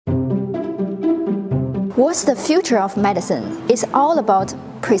What's the future of medicine? It's all about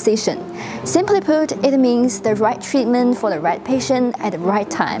precision. Simply put, it means the right treatment for the right patient at the right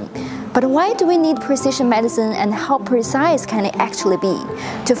time. But why do we need precision medicine, and how precise can it actually be?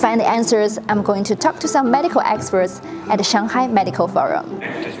 To find the answers, I'm going to talk to some medical experts at the Shanghai Medical Forum.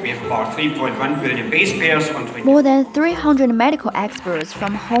 We have about 3.1 billion base pairs on 20. More than 300 medical experts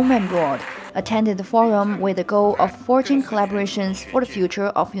from home and abroad attended the forum with the goal of forging collaborations for the future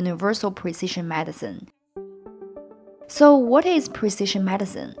of universal precision medicine. So what is precision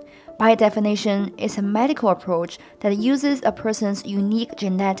medicine? By definition, it's a medical approach that uses a person's unique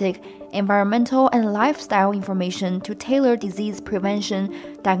genetic, environmental, and lifestyle information to tailor disease prevention,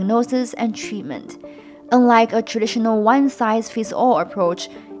 diagnosis, and treatment. Unlike a traditional one-size-fits-all approach,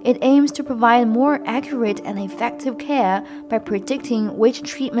 it aims to provide more accurate and effective care by predicting which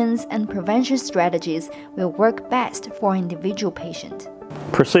treatments and prevention strategies will work best for an individual patient.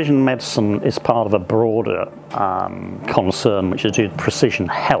 Precision medicine is part of a broader concern, which is to do with precision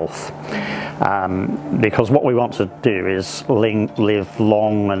health, because what we want to do is live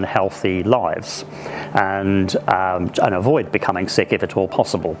long and healthy lives and avoid becoming sick if at all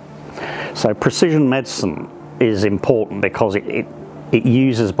possible. So precision medicine is important because it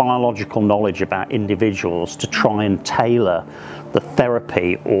uses biological knowledge about individuals to try and tailor the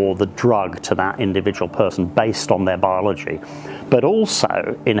therapy or the drug to that individual person based on their biology. But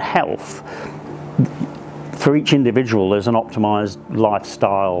also in health, for each individual there's an optimized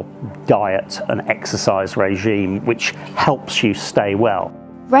lifestyle, diet and exercise regime which helps you stay well.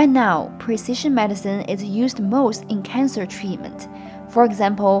 Right now, precision medicine is used most in cancer treatment. For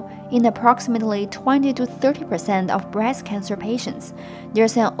example, in approximately 20 to 30% of breast cancer patients,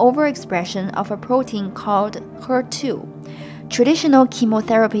 there's an overexpression of a protein called HER2. Traditional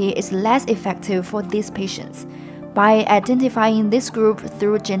chemotherapy is less effective for these patients. By identifying this group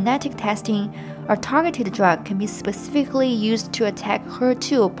through genetic testing, a targeted drug can be specifically used to attack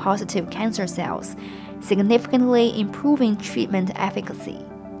HER2-positive cancer cells, significantly improving treatment efficacy.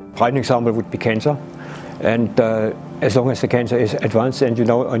 Prime example would be cancer. And as long as the cancer is advanced and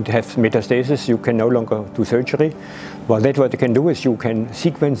and have metastasis, you can no longer do surgery. Well, that's what you can do is you can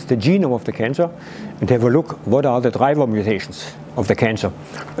sequence the genome of the cancer and have a look what are the driver mutations of the cancer.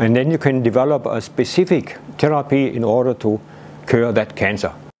 And then you can develop a specific therapy in order to cure that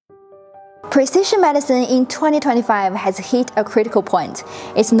cancer. Precision medicine in 2025 has hit a critical point.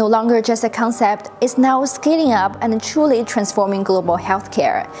 It's no longer just a concept, it's now scaling up and truly transforming global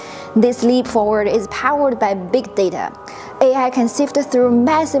healthcare. This leap forward is powered by big data. AI can sift through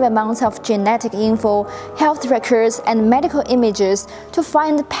massive amounts of genetic info, health records, and medical images to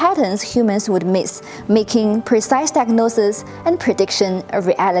find patterns humans would miss, making precise diagnosis and prediction a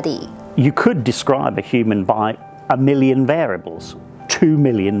reality. You could describe a human by 1 million variables. 2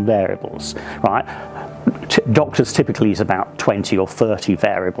 million variables, right? Doctors typically use about 20 or 30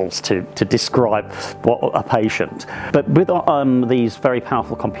 variables to describe what a patient. But with these very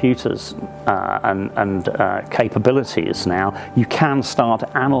powerful computers and capabilities now, you can start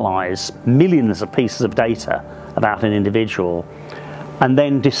to analyze millions of pieces of data about an individual and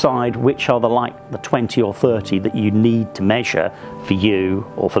then decide which are the 20 or 30 that you need to measure for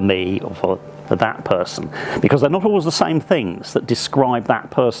you or for me or for that person, because they're not always the same things that describe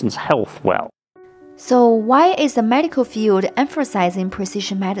that person's health well. So why is the medical field emphasizing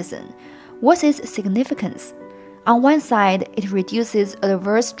precision medicine? What's its significance? On one side, it reduces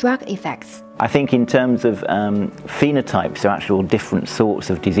adverse drug effects. I think in terms of phenotypes, there are actual different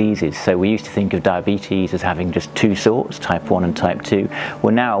sorts of diseases. So we used to think of diabetes as having just two sorts, type 1 and type 2.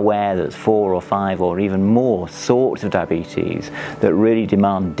 We're now aware that there's 4 or 5 or even more sorts of diabetes that really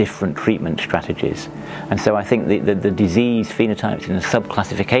demand different treatment strategies. And so I think the disease phenotypes and the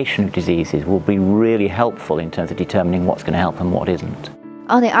subclassification of diseases will be really helpful in terms of determining what's going to help and what isn't.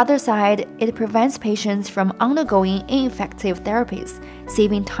 On the other side, it prevents patients from undergoing ineffective therapies,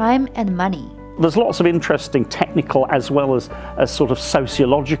 saving time and money. There's lots of interesting technical as well as sort of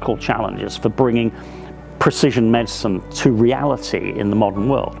sociological challenges for bringing precision medicine to reality in the modern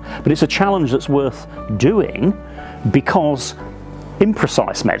world. But it's a challenge that's worth doing because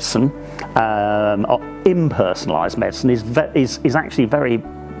imprecise medicine, or impersonalized medicine is actually very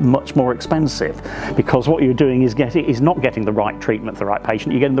much more expensive, because what you're doing is not getting the right treatment for the right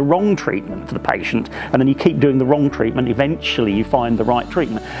patient, you're getting the wrong treatment for the patient, and then you keep doing the wrong treatment, eventually you find the right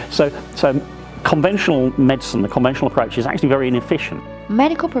treatment. So conventional medicine, the conventional approach, is actually very inefficient.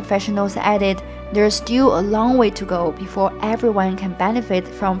 Medical professionals added there's still a long way to go before everyone can benefit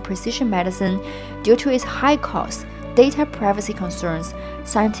from precision medicine due to its high cost, data privacy concerns,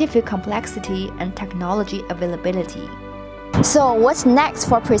 scientific complexity, and technology availability. So what's next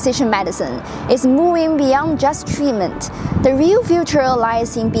for precision medicine? It's moving beyond just treatment. The real future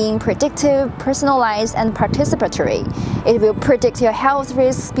lies in being predictive, personalized, and participatory. It will predict your health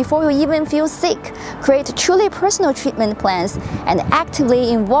risks before you even feel sick, create truly personal treatment plans, and actively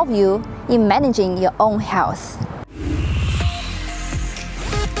involve you in managing your own health.